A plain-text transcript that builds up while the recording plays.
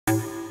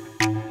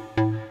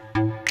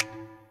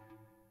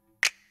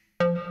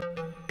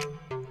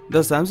The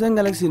Samsung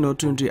Galaxy Note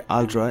 20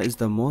 Ultra is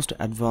the most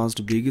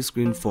advanced big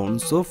screen phone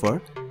so far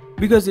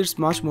because it's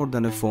much more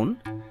than a phone.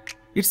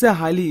 It's a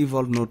highly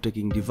evolved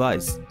note-taking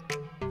device.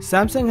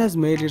 Samsung has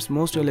made its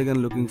most elegant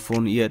looking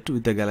phone yet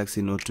with the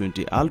Galaxy Note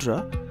 20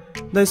 Ultra.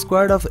 The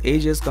squared of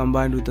edges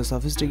combined with a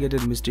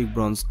sophisticated mystic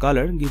bronze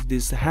color give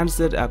this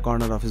handset a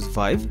corner office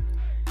vibe.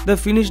 The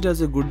finish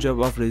does a good job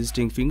of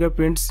resisting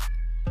fingerprints.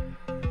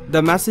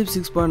 The massive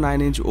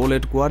 6.9-inch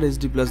OLED Quad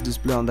HD Plus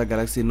display on the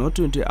Galaxy Note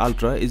 20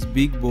 Ultra is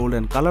big, bold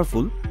and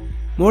colorful.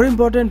 More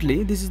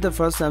importantly, this is the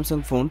first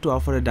Samsung phone to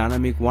offer a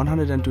dynamic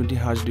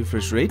 120Hz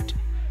refresh rate.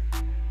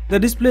 The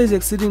display is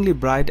exceedingly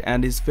bright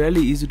and is fairly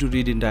easy to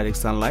read in direct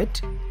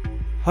sunlight.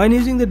 When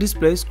using the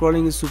display,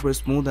 scrolling is super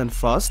smooth and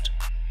fast.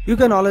 You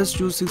can always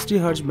choose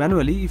 60Hz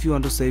manually if you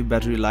want to save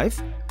battery life.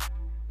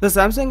 The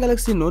Samsung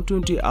Galaxy Note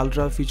 20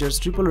 Ultra features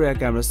triple rear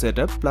camera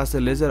setup plus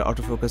a laser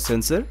autofocus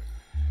sensor.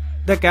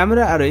 The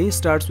camera array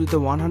starts with a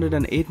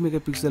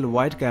 108MP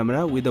wide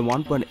camera with a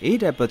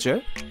 1.8 aperture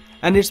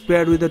and it's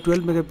paired with a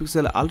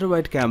 12MP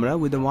ultra-wide camera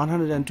with a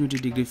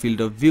 120°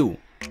 field of view.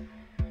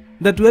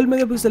 The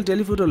 12MP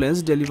telephoto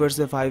lens delivers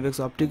a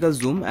 5x optical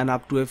zoom and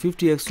up to a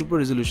 50x super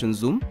resolution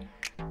zoom.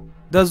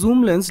 The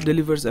zoom lens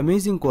delivers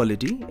amazing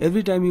quality.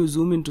 Every time you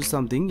zoom into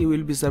something, you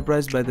will be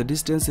surprised by the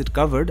distance it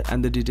covered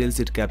and the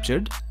details it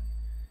captured.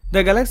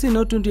 The Galaxy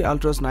Note 20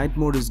 Ultra's night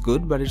mode is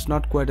good, but it's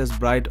not quite as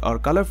bright or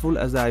colorful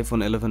as the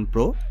iPhone 11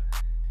 Pro.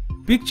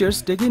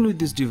 Pictures taken with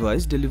this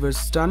device delivers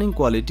stunning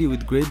quality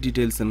with great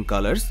details and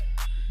colors.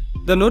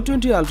 The Note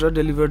 20 Ultra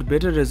delivered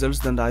better results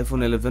than the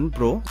iPhone 11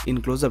 Pro in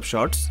close-up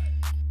shots.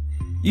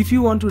 If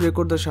you want to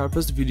record the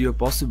sharpest video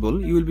possible,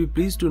 you will be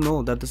pleased to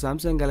know that the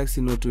Samsung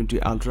Galaxy Note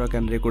 20 Ultra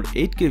can record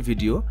 8K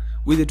video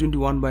with a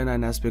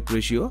 21:9 aspect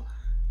ratio.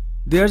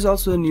 There's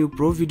also a new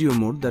Pro Video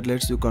mode that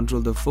lets you control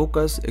the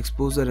focus,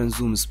 exposure and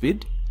zoom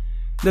speed.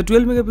 The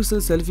 12MP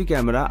selfie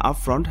camera up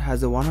front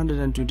has a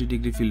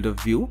 120° field of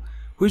view,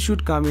 which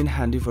should come in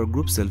handy for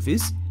group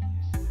selfies.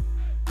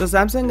 The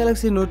Samsung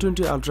Galaxy Note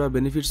 20 Ultra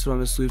benefits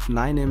from a swift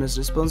 9ms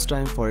response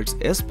time for its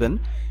S Pen,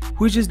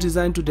 which is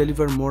designed to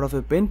deliver more of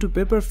a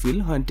pen-to-paper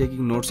feel when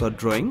taking notes or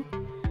drawing.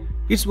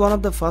 It's one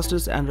of the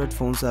fastest Android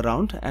phones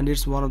around and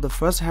it's one of the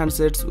first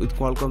handsets with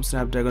Qualcomm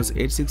Snapdragon's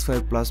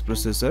 865 Plus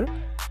processor.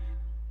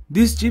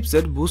 This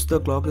chipset boosts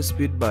the clock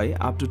speed by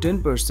up to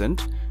 10%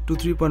 to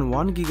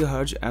 3.1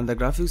 GHz and the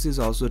graphics is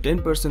also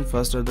 10%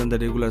 faster than the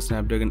regular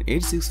Snapdragon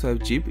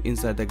 865 chip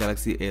inside the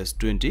Galaxy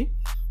S20.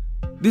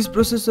 This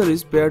processor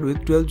is paired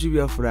with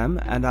 12GB of RAM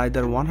and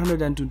either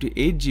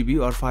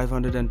 128GB or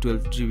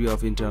 512GB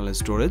of internal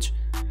storage.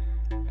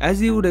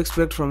 As you would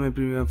expect from a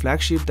premium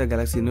flagship, the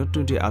Galaxy Note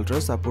 20 Ultra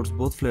supports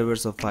both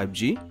flavors of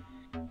 5G.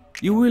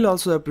 You will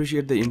also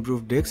appreciate the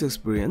improved DeX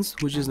experience,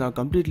 which is now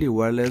completely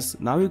wireless.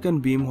 Now you can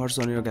beam what's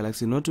on your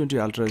Galaxy Note 20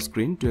 Ultra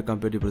screen to a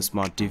compatible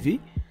smart TV.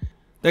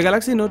 The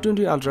Galaxy Note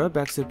 20 Ultra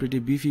packs a pretty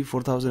beefy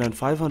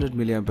 4500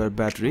 mAh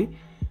battery,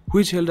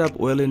 which held up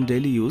well in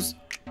daily use.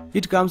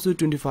 It comes with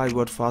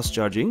 25W fast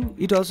charging.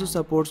 It also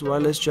supports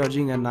wireless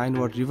charging and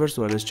 9W reverse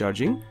wireless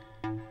charging.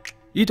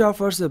 It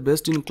offers a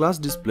best-in-class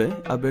display,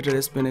 a better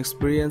S Pen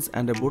experience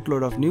and a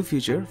boatload of new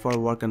features for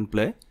work and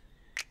play.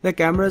 The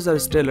cameras are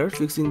stellar,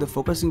 fixing the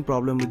focusing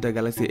problem with the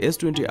Galaxy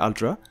S20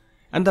 Ultra,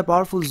 and the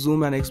powerful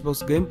zoom and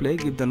Xbox gameplay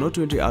give the Note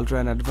 20 Ultra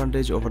an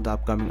advantage over the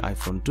upcoming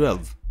iPhone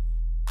 12.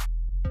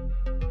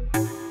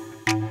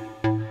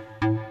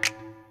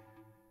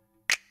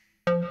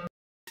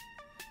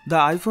 The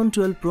iPhone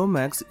 12 Pro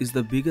Max is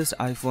the biggest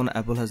iPhone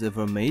Apple has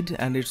ever made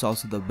and it's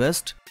also the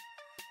best.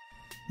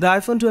 The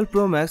iPhone 12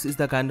 Pro Max is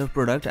the kind of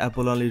product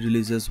Apple only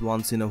releases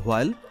once in a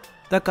while.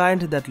 The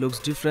kind that looks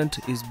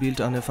different, is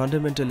built on a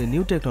fundamentally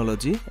new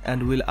technology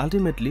and will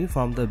ultimately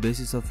form the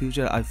basis of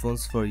future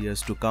iPhones for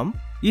years to come.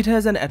 It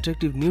has an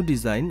attractive new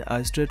design,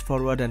 a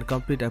straightforward and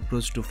complete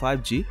approach to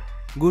 5G,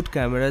 good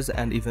cameras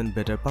and even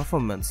better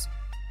performance.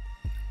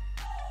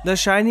 The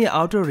shiny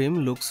outer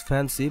rim looks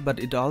fancy, but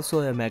it also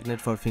a magnet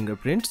for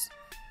fingerprints.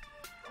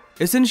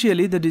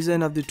 Essentially, the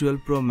design of the 12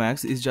 Pro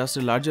Max is just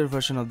a larger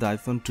version of the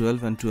iPhone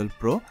 12 and 12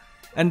 Pro,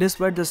 and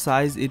despite the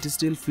size, it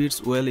still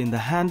fits well in the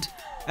hand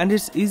and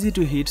it's easy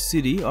to hit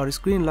Siri or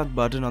screen lock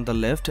button on the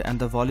left and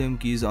the volume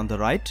keys on the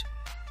right.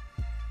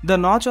 The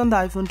notch on the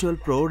iPhone 12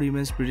 Pro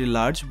remains pretty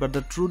large, but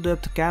the true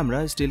depth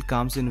camera still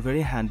comes in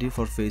very handy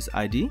for Face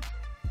ID.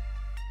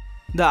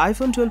 The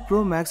iPhone 12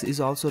 Pro Max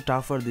is also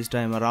tougher this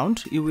time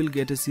around. You will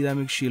get a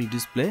ceramic shield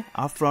display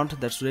up front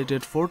that's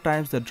rated 4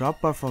 times the drop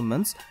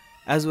performance,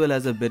 as well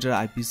as a better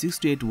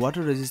IP68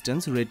 water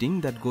resistance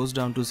rating that goes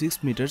down to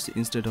 6 meters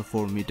instead of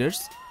 4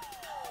 meters.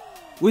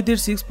 With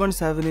its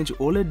 6.7-inch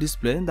OLED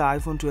display, the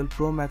iPhone 12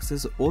 Pro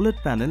Max's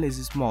OLED panel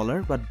is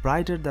smaller but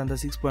brighter than the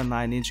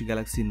 6.9-inch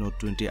Galaxy Note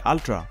 20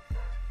 Ultra.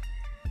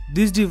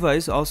 This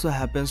device also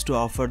happens to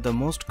offer the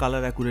most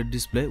color-accurate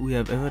display we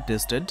have ever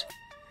tested.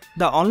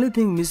 The only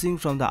thing missing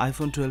from the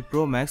iPhone 12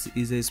 Pro Max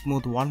is a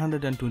smooth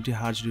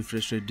 120Hz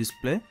refresh rate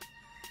display.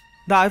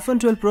 The iPhone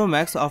 12 Pro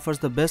Max offers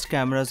the best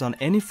cameras on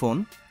any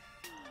phone.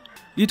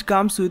 It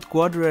comes with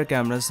quad rear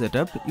camera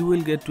setup. You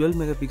will get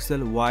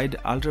 12MP wide,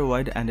 ultra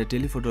wide and a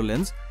telephoto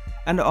lens,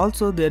 and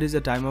also there is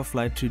a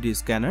time-of-flight 3D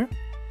scanner.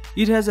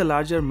 It has a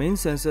larger main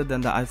sensor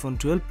than the iPhone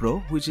 12 Pro,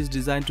 which is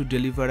designed to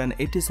deliver an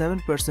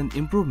 87%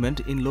 improvement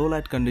in low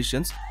light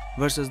conditions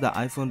versus the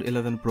iPhone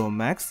 11 Pro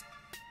Max.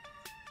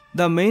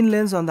 The main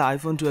lens on the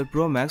iPhone 12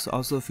 Pro Max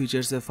also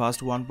features a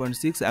fast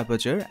 1.6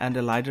 aperture and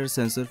a LiDAR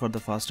sensor for the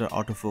faster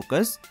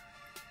autofocus.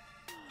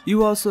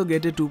 You also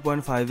get a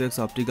 2.5x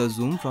optical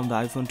zoom from the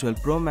iPhone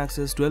 12 Pro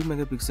Max's 12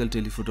 megapixel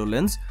telephoto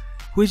lens,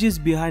 which is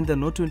behind the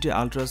Note 20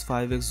 Ultra's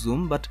 5x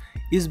zoom but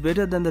is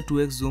better than the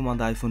 2x zoom on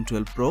the iPhone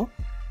 12 Pro.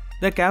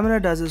 The camera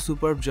does a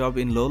superb job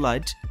in low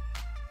light.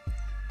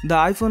 The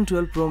iPhone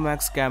 12 Pro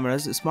Max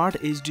camera's Smart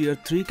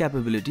HDR3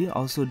 capability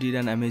also did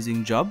an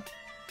amazing job.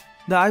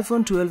 The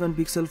iPhone 12 and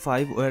Pixel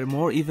 5 were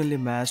more evenly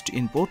matched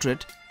in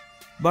portrait,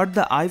 but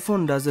the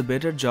iPhone does a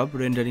better job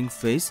rendering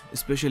face,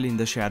 especially in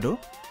the shadow.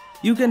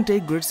 You can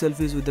take great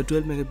selfies with the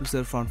 12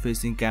 megapixel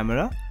front-facing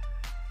camera.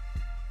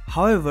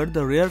 However,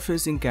 the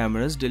rear-facing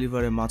cameras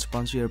deliver a much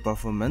punchier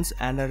performance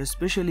and are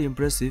especially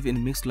impressive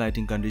in mixed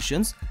lighting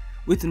conditions,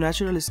 with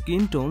natural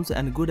skin tones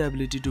and good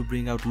ability to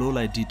bring out low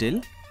light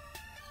detail.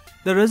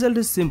 The result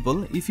is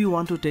simple. If you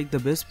want to take the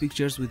best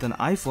pictures with an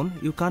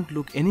iPhone, you can't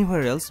look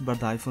anywhere else but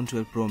the iPhone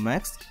 12 Pro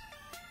Max.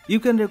 You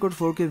can record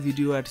 4K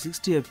video at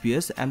 60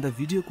 fps and the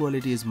video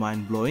quality is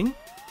mind-blowing.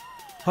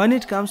 When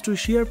it comes to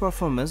sheer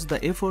performance, the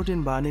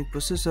A14 Bionic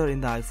processor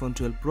in the iPhone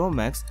 12 Pro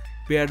Max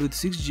paired with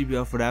 6GB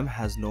of RAM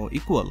has no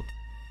equal.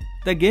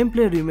 The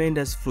gameplay remained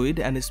as fluid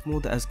and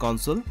smooth as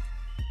console.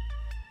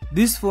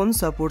 This phone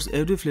supports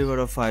every flavor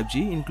of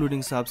 5G,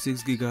 including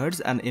sub-6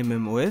 GHz and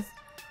mmWave.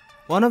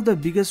 One of the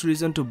biggest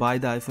reasons to buy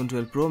the iPhone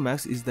 12 Pro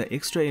Max is the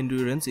extra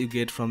endurance you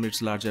get from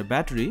its larger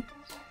battery.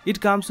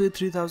 It comes with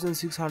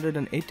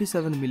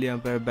 3687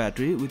 mAh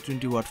battery with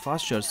 20W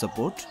fast charge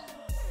support.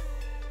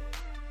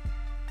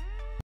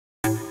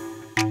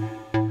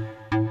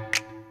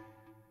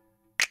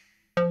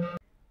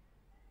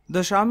 The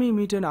Xiaomi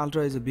Mi 10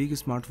 Ultra is a big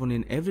smartphone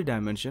in every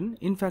dimension.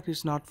 In fact,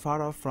 it's not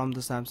far off from the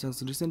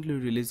Samsung's recently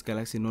released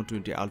Galaxy Note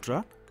 20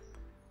 Ultra.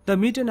 The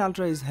Mi 10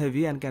 Ultra is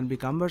heavy and can be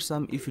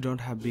cumbersome if you don't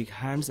have big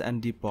hands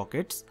and deep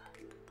pockets.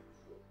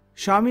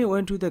 Xiaomi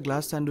went with a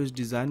glass sandwich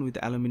design with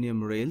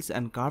aluminium rails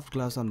and carved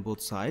glass on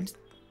both sides.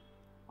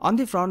 On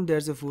the front,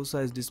 there's a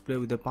full-size display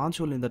with a punch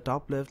hole in the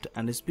top left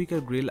and a speaker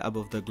grill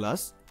above the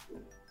glass.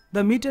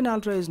 The Mi 10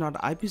 Ultra is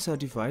not IP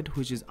certified,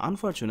 which is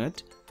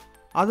unfortunate.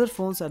 Other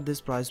phones at this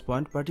price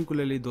point,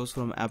 particularly those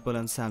from Apple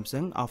and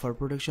Samsung, offer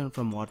protection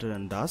from water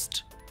and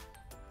dust.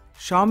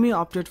 Xiaomi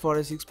opted for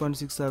a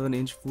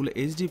 6.67-inch Full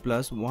HD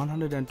Plus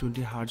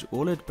 120Hz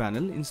OLED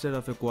panel instead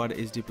of a Quad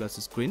HD Plus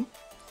screen.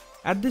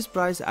 At this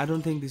price, I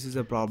don't think this is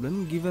a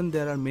problem, given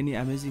there are many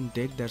amazing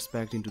tech that's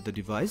packed into the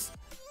device.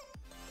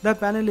 The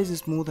panel is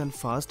smooth and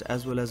fast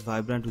as well as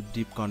vibrant with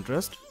deep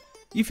contrast.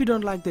 If you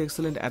don't like the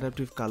excellent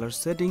adaptive color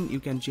setting,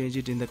 you can change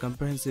it in the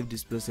comprehensive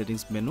display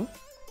settings menu.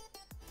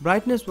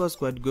 Brightness was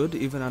quite good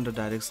even under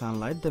direct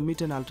sunlight. The Mi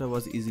 10 Ultra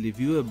was easily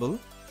viewable.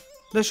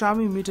 The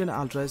Xiaomi Mi 10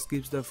 Ultra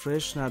skips the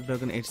fresh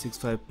Snapdragon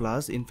 865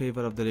 Plus in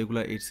favor of the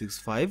regular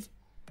 865.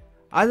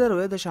 Either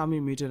way, the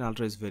Xiaomi Mi 10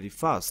 Ultra is very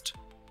fast.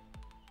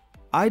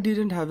 I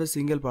didn't have a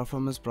single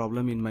performance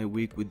problem in my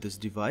week with this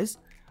device.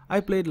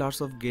 I played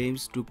lots of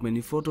games, took many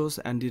photos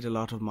and did a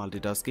lot of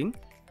multitasking.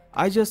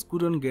 I just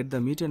couldn't get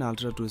the Mi 10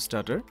 Ultra to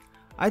stutter.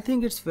 I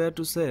think it's fair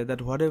to say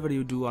that whatever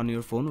you do on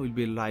your phone will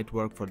be light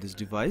work for this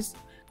device.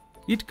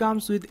 It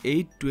comes with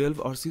 8, 12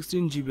 or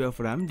 16GB of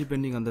RAM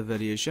depending on the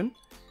variation.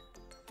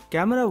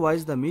 Camera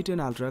wise, the Mi 10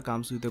 Ultra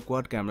comes with a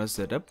quad camera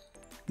setup.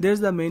 There's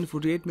the main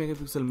 48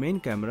 megapixel main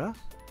camera,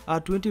 a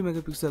 20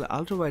 megapixel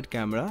ultra wide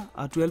camera,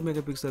 a 12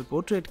 megapixel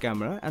portrait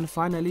camera and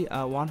finally a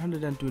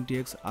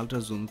 120x ultra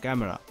zoom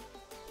camera.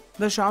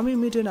 The Xiaomi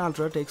Mi 10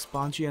 Ultra takes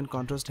punchy and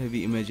contrast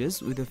heavy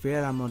images with a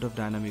fair amount of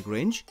dynamic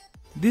range.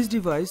 This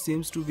device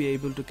seems to be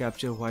able to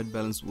capture white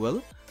balance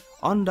well.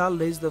 On dull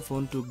days the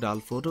phone took dull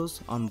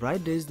photos, on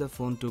bright days the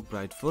phone took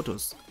bright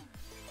photos.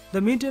 The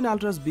Mi 10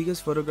 Ultra's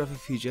biggest photography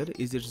feature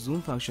is its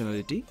zoom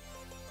functionality.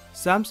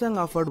 Samsung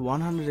offered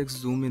 100x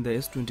zoom in the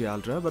S20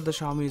 Ultra, but the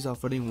Xiaomi is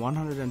offering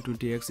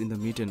 120x in the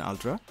Mi 10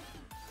 Ultra.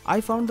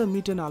 I found the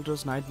Mi 10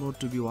 Ultra's night mode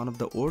to be one of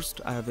the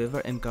worst I have ever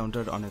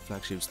encountered on a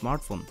flagship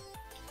smartphone.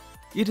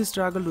 It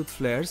struggled with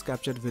flares,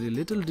 captured very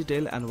little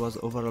detail and was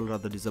overall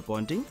rather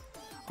disappointing.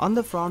 On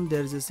the front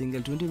there is a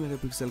single 20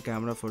 megapixel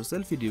camera for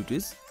selfie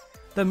duties.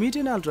 The Mi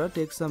 10 Ultra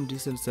takes some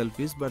decent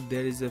selfies, but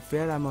there is a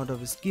fair amount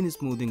of skin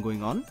smoothing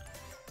going on.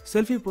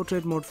 Selfie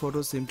portrait mode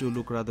photos seem to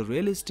look rather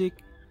realistic.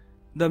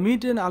 The Mi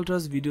 10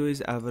 Ultra's video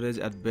is average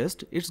at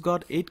best. It's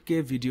got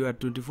 8K video at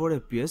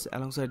 24fps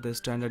alongside the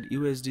standard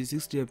UHD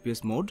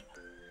 60fps mode.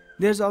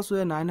 There's also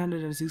a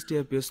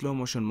 960fps slow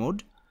motion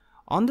mode.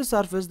 On the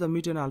surface, the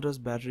Mi 10 Ultra's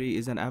battery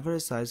is an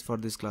average size for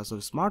this class of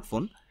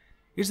smartphone.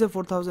 It's a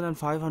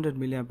 4500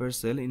 mAh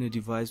cell in a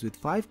device with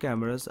 5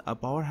 cameras, a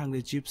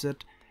power-hungry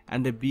chipset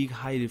and a big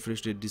high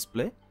refresh rate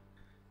display.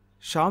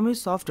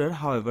 Xiaomi's software,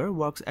 however,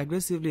 works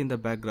aggressively in the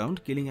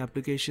background, killing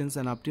applications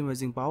and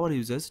optimizing power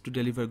usage to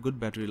deliver good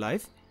battery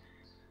life.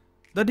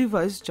 The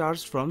device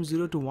charged from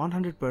 0 to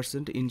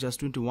 100% in just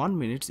 21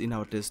 minutes in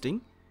our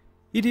testing.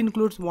 It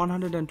includes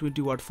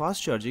 120 watt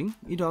fast charging.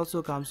 It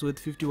also comes with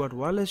 50 watt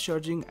wireless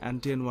charging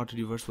and 10 watt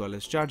reverse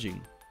wireless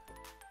charging.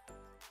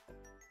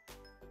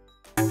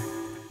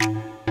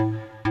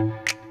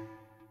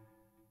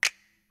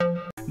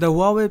 The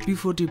Huawei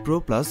P40 Pro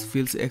Plus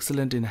feels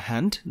excellent in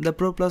hand. The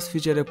Pro Plus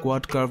feature a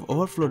quad curve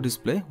overflow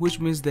display, which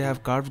means they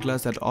have carved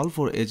glass at all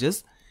four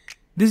edges.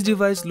 This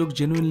device looks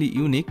genuinely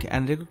unique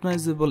and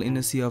recognizable in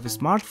a sea of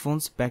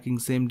smartphones packing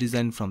same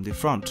design from the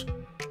front.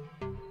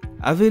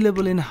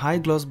 Available in high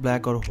gloss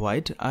black or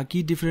white, a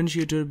key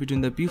differentiator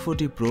between the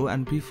P40 Pro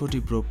and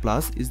P40 Pro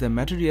Plus is the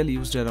material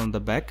used around the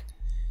back.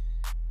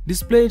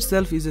 Display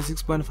itself is a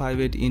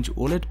 6.58-inch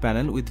OLED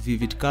panel with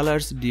vivid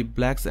colors, deep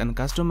blacks and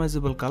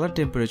customizable color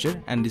temperature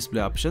and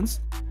display options.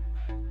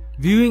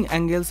 Viewing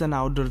angles and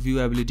outdoor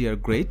viewability are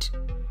great.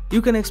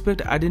 You can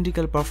expect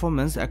identical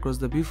performance across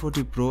the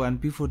P40 Pro and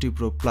P40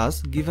 Pro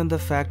Plus given the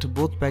fact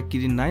both pack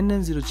Kirin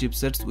 990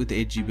 chipsets with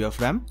 8GB of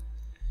RAM.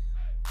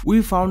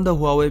 We found the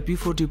Huawei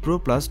P40 Pro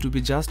Plus to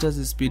be just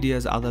as speedy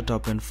as other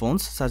top-end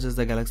phones such as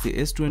the Galaxy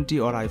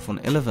S20 or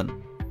iPhone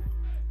 11.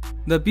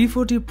 The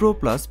P40 Pro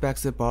Plus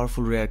packs a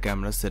powerful rear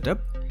camera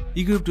setup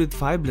equipped with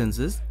 5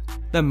 lenses.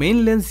 The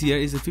main lens here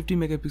is a 50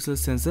 megapixel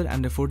sensor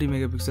and a 40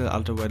 megapixel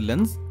ultra-wide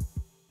lens.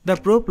 The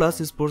Pro Plus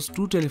sports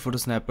 2 telephoto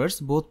snappers,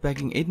 both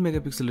packing 8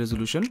 megapixel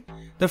resolution.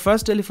 The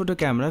first telephoto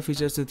camera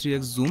features a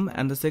 3x zoom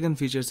and the second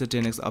features a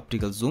 10x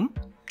optical zoom.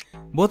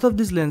 Both of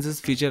these lenses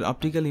feature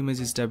optical image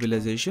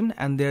stabilization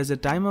and there is a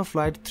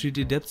time-of-flight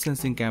 3D depth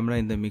sensing camera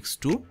in the mix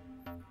too.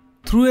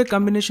 Through a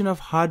combination of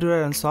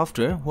hardware and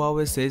software,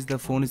 Huawei says the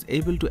phone is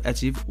able to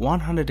achieve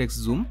 100x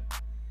zoom.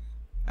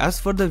 As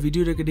for the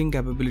video recording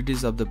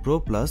capabilities of the Pro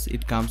Plus,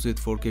 it comes with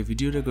 4K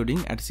video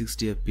recording at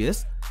 60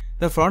 fps.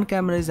 The front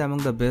camera is among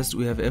the best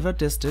we have ever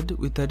tested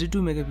with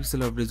 32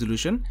 megapixel of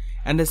resolution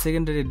and a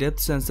secondary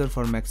depth sensor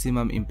for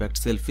maximum impact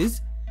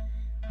selfies.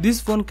 This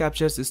phone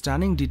captures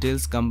stunning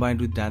details combined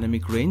with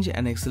dynamic range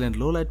and excellent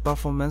low light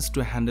performance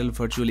to handle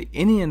virtually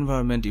any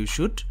environment you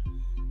shoot.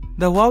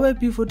 The Huawei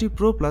P40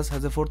 Pro Plus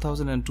has a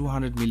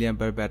 4200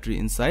 mAh battery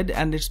inside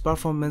and its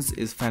performance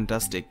is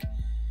fantastic.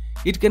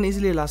 It can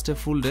easily last a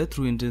full day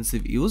through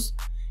intensive use.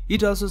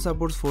 It also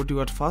supports 40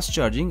 watt fast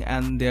charging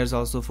and there's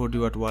also 40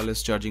 watt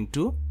wireless charging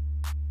too.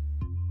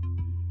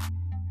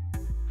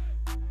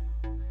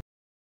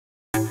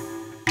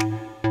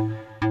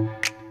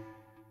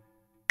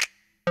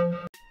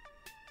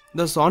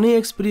 The Sony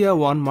Xperia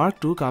 1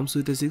 Mark II comes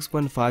with a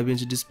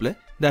 6.5-inch display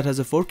that has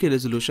a 4K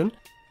resolution.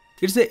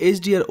 It's a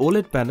HDR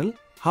OLED panel.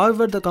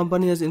 However, the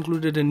company has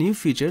included a new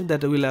feature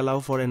that will allow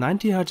for a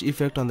 90Hz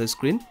effect on the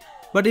screen,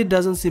 but it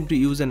doesn't seem to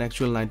use an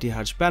actual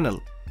 90Hz panel.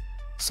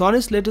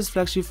 Sony's latest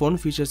flagship phone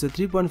features a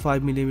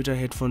 3.5mm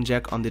headphone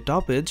jack on the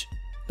top edge.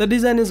 The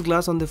design is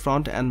glass on the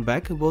front and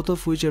back, both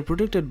of which are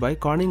protected by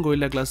Corning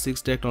Gorilla Glass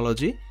 6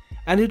 technology,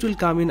 and it will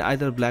come in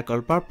either black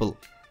or purple.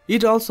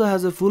 It also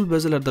has a full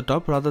bezel at the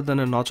top rather than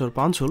a notch or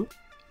punch hole.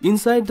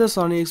 Inside the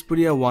Sony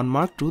Xperia 1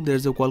 Mark II, there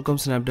is a Qualcomm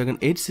Snapdragon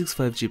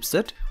 865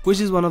 chipset, which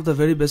is one of the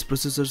very best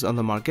processors on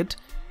the market.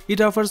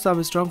 It offers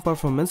some strong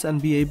performance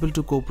and be able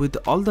to cope with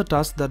all the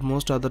tasks that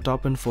most other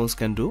top-end phones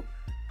can do.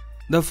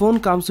 The phone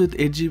comes with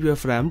 8GB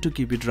of RAM to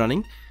keep it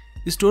running.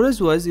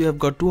 Storage-wise, you have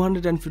got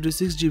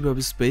 256GB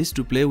of space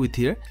to play with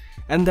here,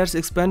 and that's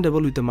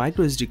expandable with a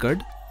microSD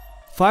card.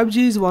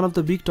 5G is one of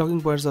the big talking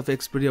points of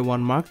Xperia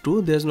 1 Mark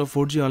II. There's no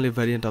 4G only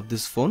variant of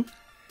this phone.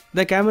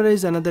 The camera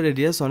is another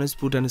area Sony's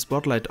put a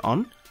spotlight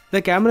on.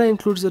 The camera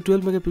includes a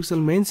 12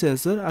 megapixel main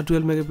sensor, a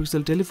 12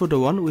 megapixel telephoto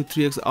one with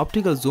 3x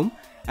optical zoom,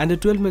 and a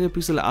 12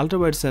 megapixel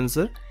ultra-wide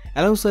sensor,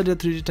 alongside a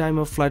 3D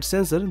time-of-flight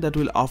sensor that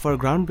will offer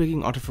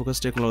groundbreaking autofocus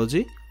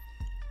technology.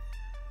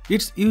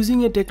 It's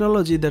using a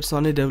technology that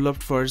Sony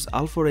developed for its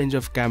alpha range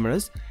of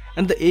cameras,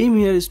 and the aim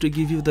here is to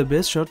give you the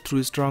best shot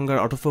through stronger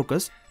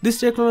autofocus. This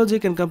technology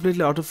can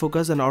completely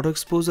autofocus and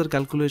auto-exposure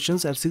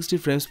calculations at 60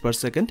 frames per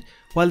second,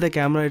 while the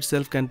camera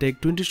itself can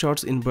take 20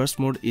 shots in burst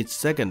mode each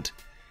second.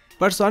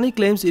 But Sony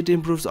claims it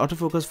improves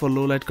autofocus for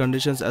low light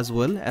conditions as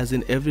well as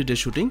in everyday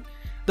shooting.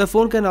 The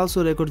phone can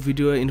also record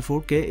video in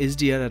 4K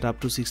HDR at up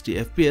to 60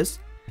 fps.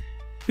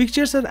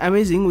 Pictures are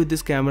amazing with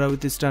this camera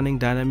with its stunning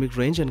dynamic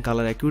range and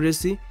color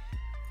accuracy.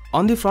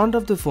 On the front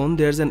of the phone,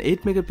 there's an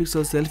 8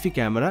 megapixel selfie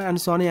camera, and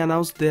Sony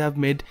announced they have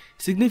made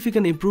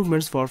significant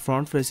improvements for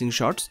front-facing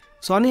shots.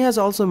 Sony has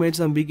also made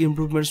some big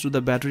improvements to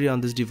the battery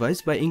on this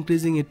device by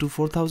increasing it to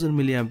 4000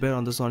 mAh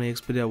on the Sony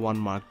Xperia 1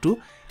 Mark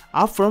II,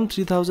 up from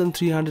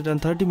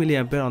 3330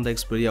 mAh on the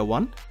Xperia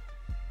 1.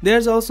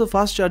 There's also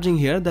fast charging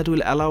here that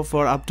will allow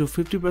for up to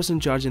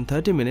 50% charge in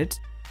 30 minutes.